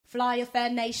Fly Affair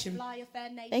Nation.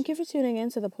 Thank you for tuning in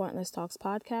to the Pointless Talks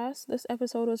podcast. This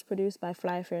episode was produced by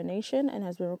Fly Affair Nation and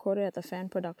has been recorded at the Fan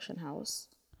Production House.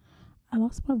 I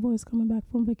lost my voice coming back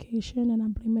from vacation, and I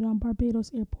blame it on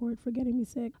Barbados Airport for getting me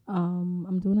sick.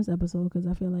 I'm doing this episode because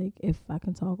I feel like if I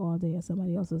can talk all day at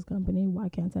somebody else's company, why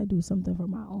can't I do something for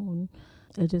my own?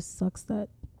 It just sucks that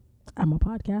I'm a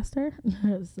podcaster.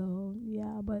 So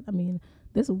yeah, but I mean,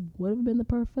 this would have been the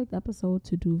perfect episode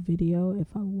to do video if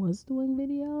I was doing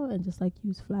video and just like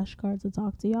use flashcards to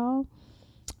talk to y'all.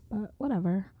 But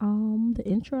whatever. The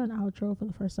intro and outro for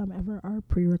the first time ever are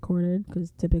pre-recorded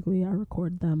because typically I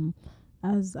record them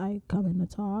as I come in to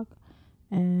talk.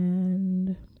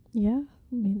 And yeah,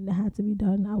 I mean, it had to be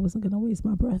done. I wasn't gonna waste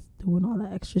my breath doing all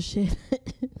that extra shit.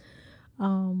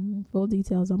 Full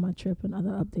details on my trip and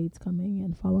other updates coming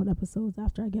and follow-up episodes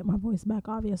after I get my voice back,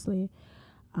 obviously.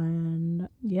 And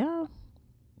yeah,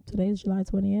 today's July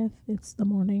 20th. It's the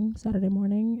morning, Saturday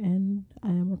morning, and I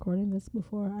am recording this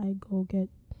before I go get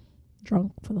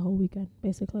drunk for the whole weekend,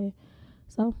 basically.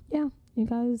 So yeah, you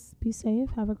guys be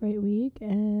safe, have a great week,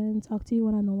 and talk to you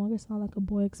when I no longer sound like a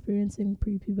boy experiencing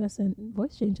prepubescent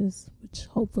voice changes, which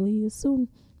hopefully is soon.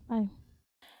 Bye.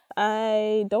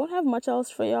 I don't have much else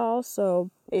for y'all, so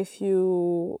if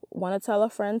you want to tell a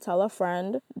friend, tell a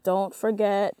friend. Don't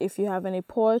forget, if you have any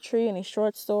poetry, any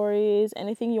short stories,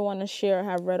 anything you want to share or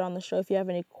have read on the show, if you have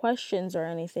any questions or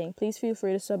anything, please feel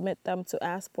free to submit them to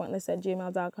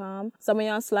askpointless@gmail.com. Some of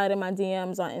y'all slide in my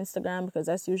DMs on Instagram because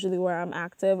that's usually where I'm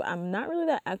active. I'm not really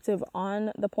that active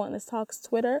on the Pointless Talks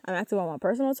Twitter. I'm active on my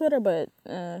personal Twitter, but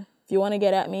if you want to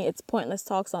get at me, it's Pointless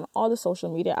Talks on all the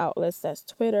social media outlets. That's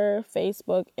Twitter,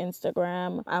 Facebook,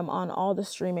 Instagram. I'm on all the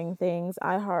streaming things: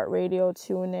 iHeartRadio,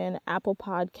 TuneIn, Apple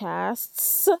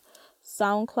Podcasts,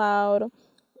 SoundCloud,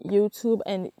 YouTube.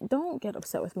 And don't get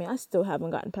upset with me, I still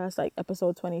haven't gotten past like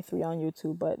episode 23 on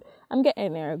YouTube, but I'm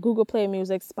getting there. Google Play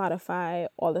Music, Spotify,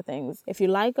 all the things. If you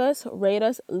like us, rate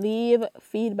us, leave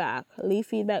feedback.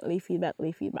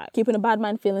 Keeping the bad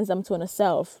mind feelings them to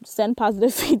yourself. Send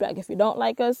positive feedback. If you don't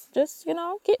like us, just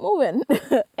keep moving.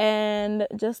 And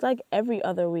just like every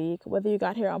other week, whether you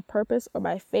got here on purpose or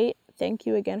by fate, thank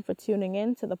you again for tuning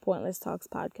in to the Pointless Talks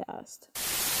podcast.